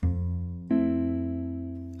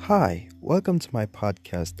Hi, welcome to my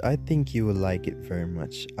podcast. I think you will like it very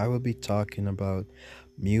much. I will be talking about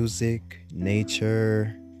music,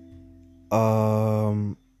 nature.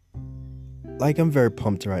 Um, I'm very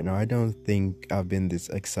pumped right now. I don't think I've been this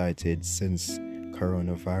excited since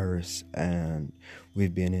coronavirus and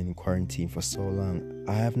we've been in quarantine for so long.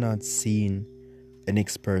 I have not seen an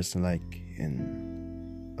ex person like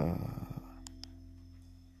in um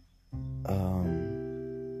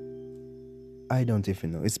I don't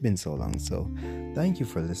even know. It's been so long. So, thank you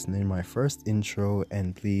for listening. My first intro,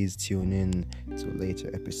 and please tune in to later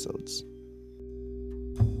episodes.